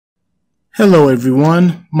Hello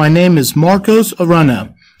everyone, my name is Marcos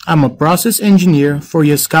Arana. I'm a process engineer for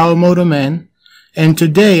Yaskawa Motoman, and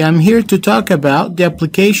today I'm here to talk about the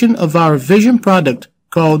application of our vision product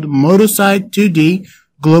called MotoSight2D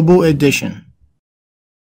Global Edition.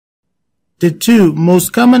 The two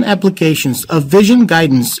most common applications of vision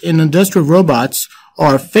guidance in industrial robots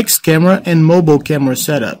are fixed camera and mobile camera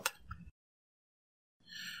setup.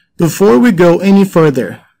 Before we go any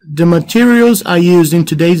further, the materials I used in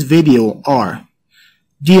today's video are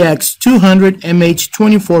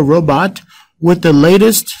DX200MH24 robot with the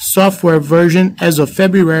latest software version as of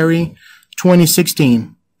February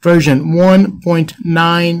 2016, version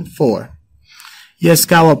 1.94.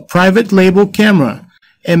 Yaskawa private label camera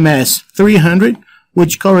MS300,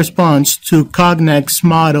 which corresponds to Cognex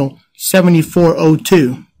model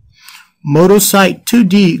 7402.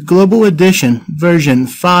 MotoSight2D Global Edition version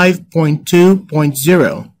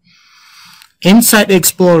 5.2.0. Insight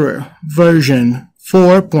Explorer version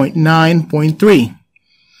 4.9.3.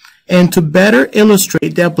 And to better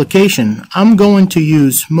illustrate the application, I'm going to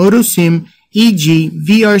use MotoSim EG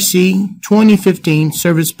VRC 2015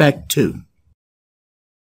 Service Pack 2.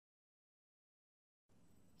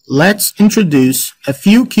 Let's introduce a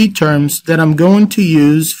few key terms that I'm going to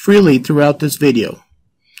use freely throughout this video.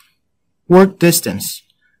 Work distance.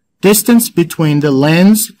 Distance between the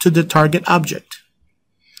lens to the target object.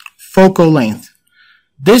 Focal length.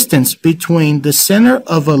 Distance between the center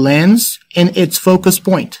of a lens and its focus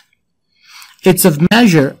point. It's a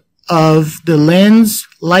measure of the lens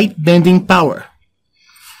light bending power.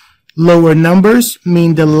 Lower numbers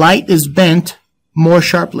mean the light is bent more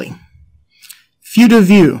sharply. Field of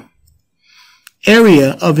view.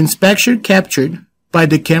 Area of inspection captured by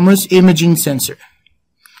the camera's imaging sensor.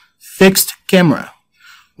 Fixed camera.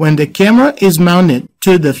 When the camera is mounted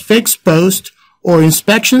to the fixed post or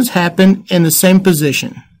inspections happen in the same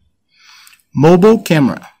position. Mobile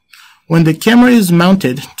camera. When the camera is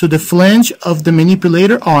mounted to the flange of the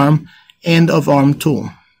manipulator arm and of arm tool.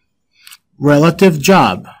 Relative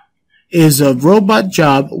job is a robot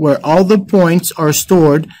job where all the points are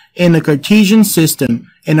stored in a Cartesian system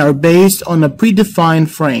and are based on a predefined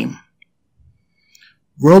frame.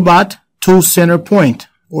 Robot Tool Center Point,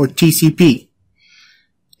 or TCP,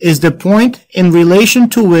 is the point in relation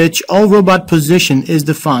to which all robot position is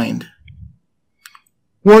defined.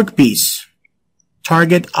 Workpiece,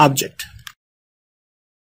 target object.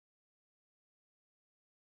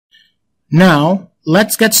 Now,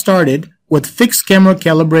 let's get started with fixed camera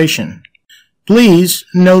calibration. Please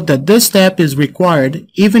note that this step is required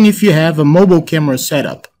even if you have a mobile camera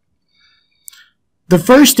setup. The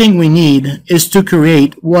first thing we need is to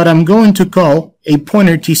create what I'm going to call a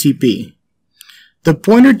pointer TCP. The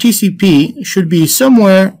pointer TCP should be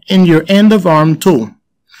somewhere in your end of arm tool,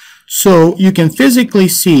 so you can physically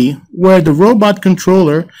see where the robot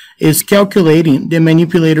controller is calculating the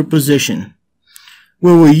manipulator position.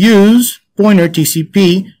 We will use pointer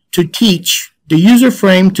TCP to teach the user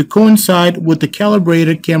frame to coincide with the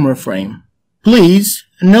calibrated camera frame. Please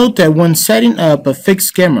note that when setting up a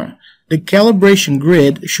fixed camera, the calibration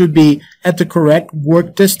grid should be at the correct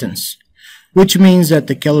work distance, which means that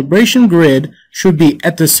the calibration grid should be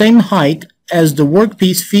at the same height as the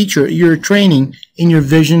workpiece feature you're training in your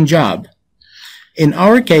vision job. In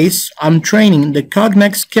our case, I'm training the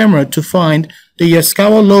Cognex camera to find the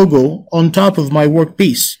Yaskawa logo on top of my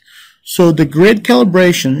workpiece, so the grid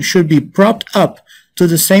calibration should be propped up to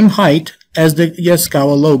the same height as the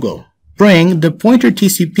Yaskawa logo. Bring the pointer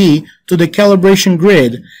TCP to the calibration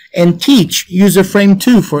grid and teach user frame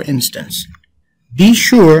 2, for instance. Be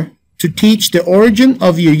sure to teach the origin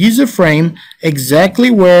of your user frame exactly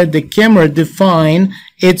where the camera defines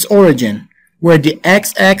its origin, where the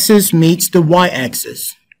x-axis meets the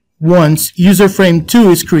y-axis. Once user frame 2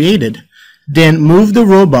 is created, then move the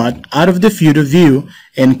robot out of the field of view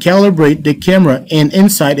and calibrate the camera in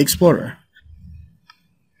Insight Explorer.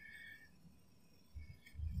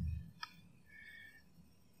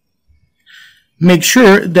 Make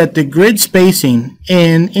sure that the grid spacing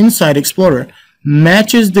in Insight Explorer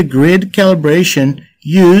matches the grid calibration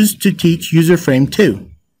used to teach user frame 2.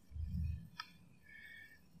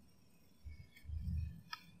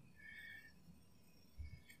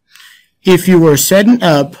 If you are setting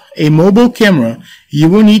up a mobile camera, you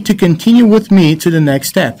will need to continue with me to the next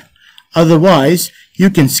step. Otherwise, you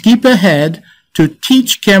can skip ahead to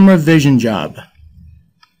teach camera vision job.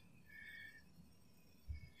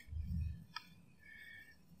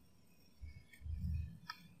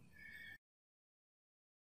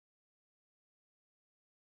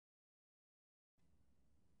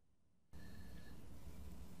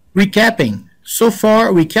 Recapping, so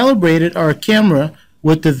far we calibrated our camera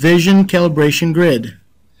with the Vision calibration grid.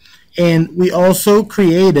 And we also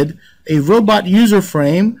created a robot user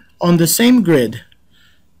frame on the same grid.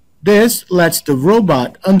 This lets the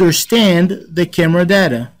robot understand the camera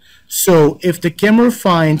data. So if the camera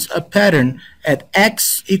finds a pattern at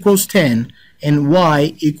x equals 10 and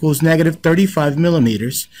y equals negative 35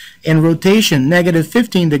 millimeters and rotation negative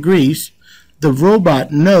 15 degrees, the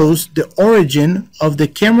robot knows the origin of the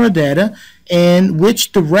camera data and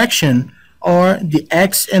which direction are the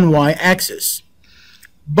x and y axis.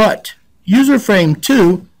 But user frame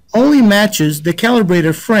 2 only matches the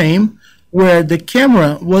calibrated frame where the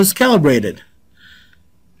camera was calibrated.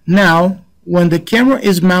 Now, when the camera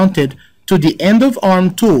is mounted to the end of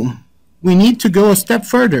arm tool, we need to go a step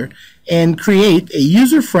further and create a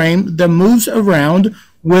user frame that moves around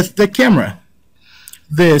with the camera.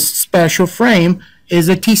 This special frame is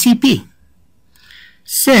a TCP.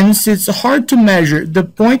 Since it's hard to measure the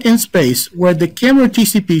point in space where the camera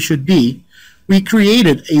TCP should be, we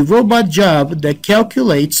created a robot job that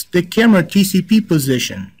calculates the camera TCP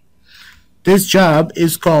position. This job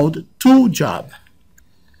is called tool job.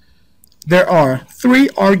 There are 3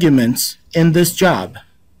 arguments in this job.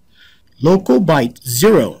 Local byte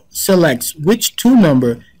 0 selects which tool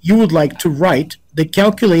number you would like to write the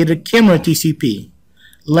calculated camera TCP.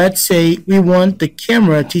 Let's say we want the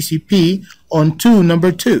camera TCP on tool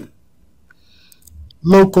number 2.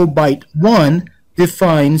 Local byte 1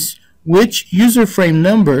 defines which user frame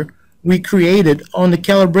number we created on the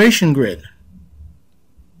calibration grid.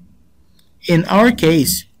 In our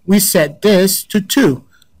case, we set this to 2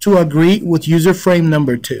 to agree with user frame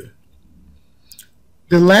number 2.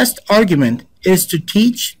 The last argument is to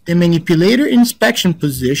teach the manipulator inspection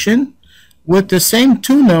position with the same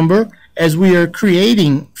tool number as we are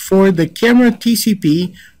creating for the camera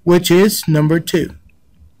TCP, which is number 2.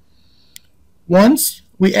 Once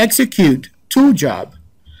we execute tool job,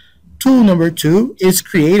 tool number 2 is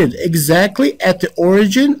created exactly at the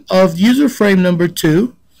origin of user frame number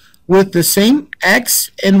 2 with the same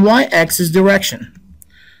x and y axis direction.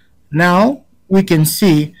 Now we can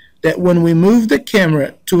see that when we move the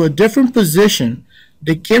camera to a different position,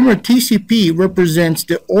 the camera TCP represents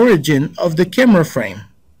the origin of the camera frame.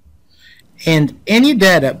 And any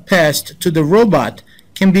data passed to the robot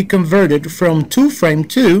can be converted from tool frame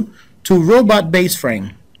 2 to robot base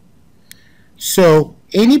frame. So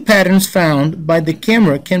any patterns found by the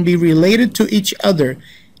camera can be related to each other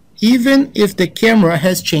even if the camera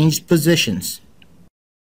has changed positions.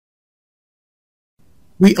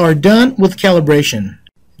 We are done with calibration.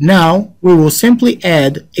 Now we will simply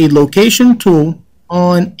add a location tool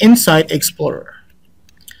on Insight Explorer.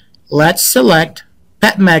 Let's select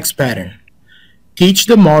PatMax pattern. Teach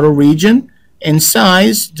the model region and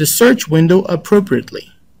size the search window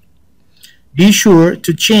appropriately. Be sure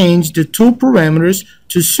to change the tool parameters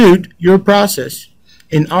to suit your process.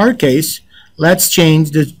 In our case, let's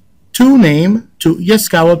change the tool name to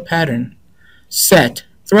Yaskawa pattern. Set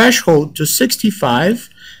threshold to 65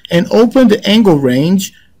 and open the angle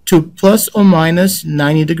range to plus or minus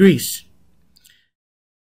 90 degrees.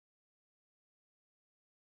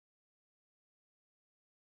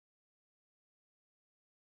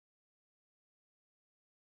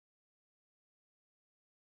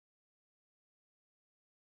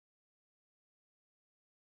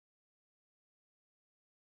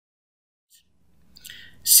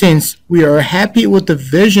 Since we are happy with the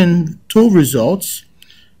Vision tool results,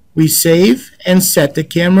 we save and set the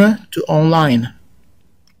camera to online.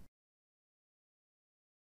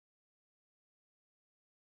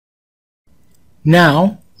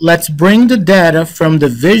 Now, let's bring the data from the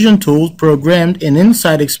Vision tool programmed in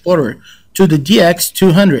Insight Explorer to the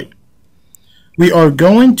DX200. We are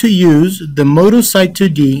going to use the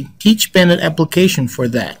MotoSight2D Teach Bandit application for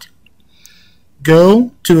that.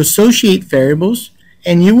 Go to Associate Variables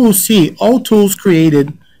and you will see all tools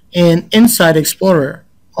created in Insight Explorer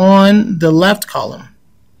on the left column.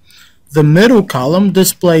 The middle column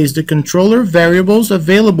displays the controller variables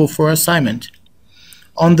available for assignment.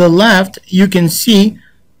 On the left, you can see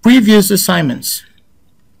previous assignments.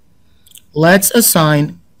 Let's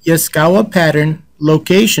assign Yaskawa pattern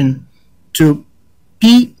location to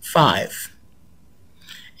P5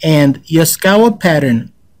 and Yaskawa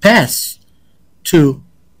pattern pass to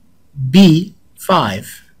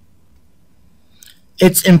B5.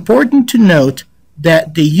 It's important to note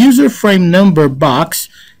that the user frame number box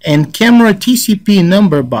and camera TCP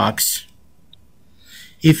number box.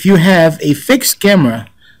 If you have a fixed camera,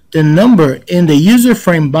 the number in the user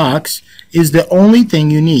frame box is the only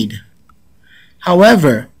thing you need.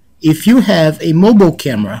 However, if you have a mobile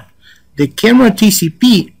camera, the camera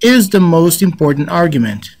TCP is the most important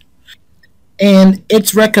argument. and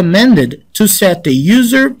it's recommended to set the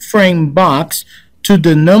user frame box to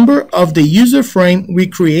the number of the user frame we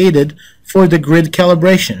created for the grid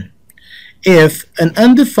calibration. If an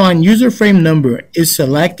undefined user frame number is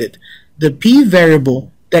selected, the P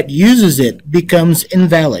variable that uses it becomes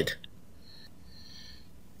invalid.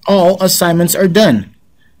 All assignments are done.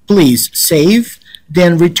 Please save,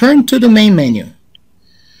 then return to the main menu.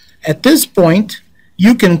 At this point,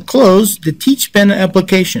 you can close the Teach Panel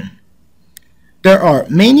application. There are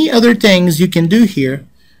many other things you can do here,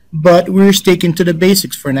 but we're sticking to the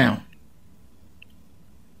basics for now.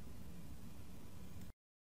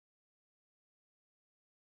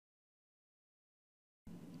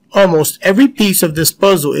 Almost every piece of this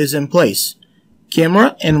puzzle is in place.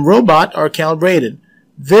 Camera and robot are calibrated,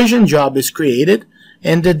 vision job is created,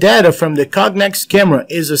 and the data from the Cognex camera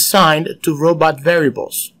is assigned to robot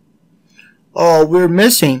variables. All we're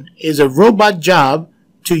missing is a robot job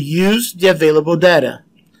to use the available data.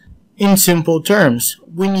 In simple terms,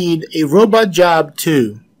 we need a robot job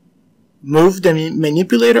to move the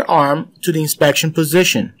manipulator arm to the inspection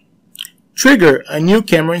position, trigger a new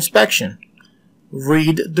camera inspection,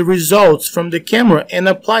 read the results from the camera and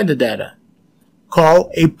apply the data,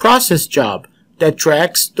 call a process job that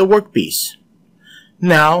tracks the workpiece.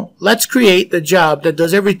 Now, let's create the job that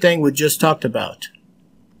does everything we just talked about.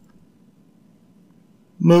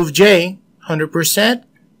 Move J 100%,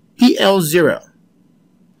 PL 0.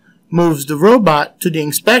 Moves the robot to the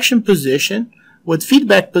inspection position with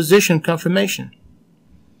feedback position confirmation.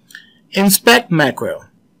 Inspect macro.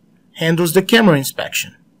 Handles the camera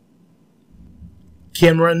inspection.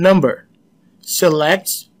 Camera number.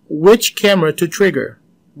 Selects which camera to trigger,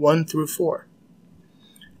 1 through 4.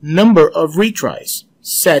 Number of retries.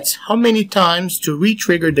 Sets how many times to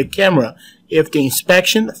re-trigger the camera if the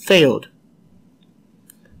inspection failed.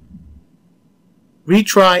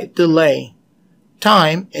 Retry delay.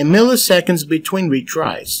 Time in milliseconds between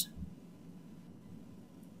retries.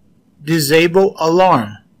 Disable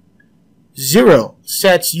alarm. 0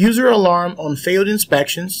 sets user alarm on failed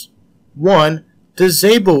inspections. 1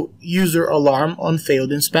 disable user alarm on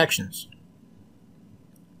failed inspections.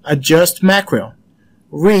 Adjust macro.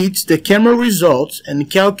 Reads the camera results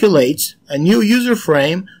and calculates a new user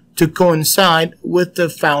frame to coincide with the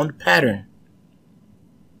found pattern.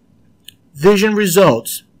 Vision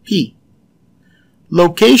results, P.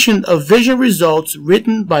 Location of vision results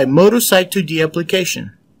written by MotoSight2D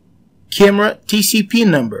application. Camera TCP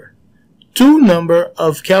number. To number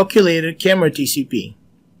of calculated camera TCP.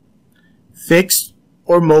 Fixed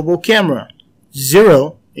or mobile camera.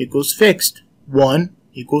 0 equals fixed. 1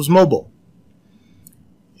 equals mobile.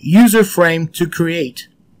 User frame to create.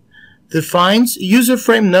 Defines user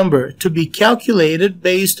frame number to be calculated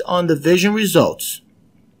based on the vision results.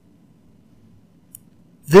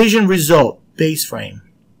 Vision result base frame.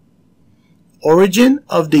 Origin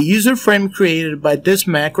of the user frame created by this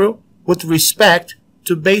macro with respect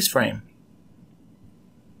to base frame.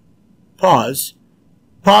 Pause.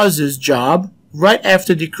 Pauses job right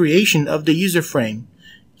after the creation of the user frame,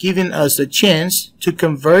 giving us a chance to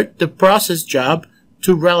convert the process job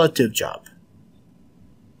to relative job.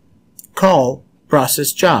 Call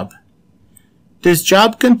process job. This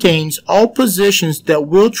job contains all positions that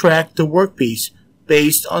will track the workpiece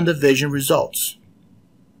based on the vision results.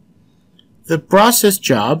 The process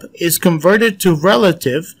job is converted to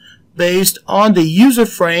relative based on the user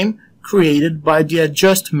frame created by the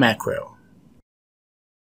adjust macro.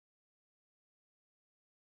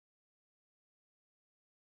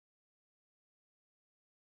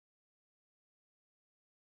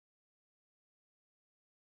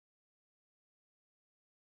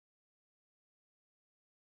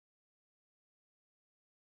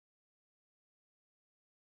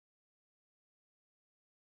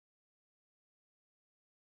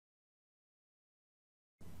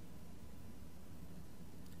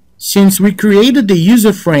 Since we created the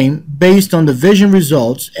user frame based on the vision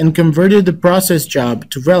results and converted the process job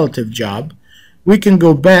to relative job, we can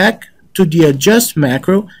go back to the adjust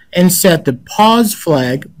macro and set the pause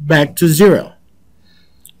flag back to 0.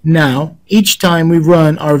 Now, each time we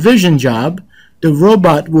run our vision job, the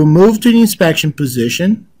robot will move to the inspection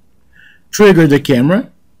position, trigger the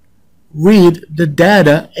camera, read the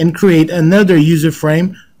data and create another user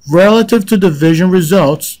frame relative to the vision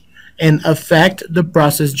results and affect the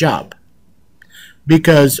process job.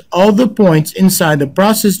 Because all the points inside the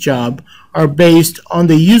process job are based on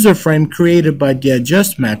the user frame created by the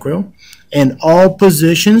adjust macro, and all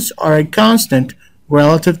positions are a constant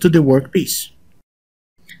relative to the workpiece.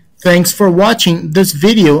 Thanks for watching this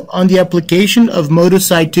video on the application of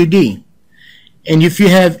MotoSight2D. And if you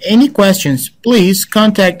have any questions, please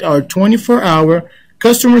contact our 24-hour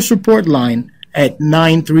customer support line at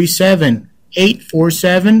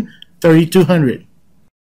 937-847-3200.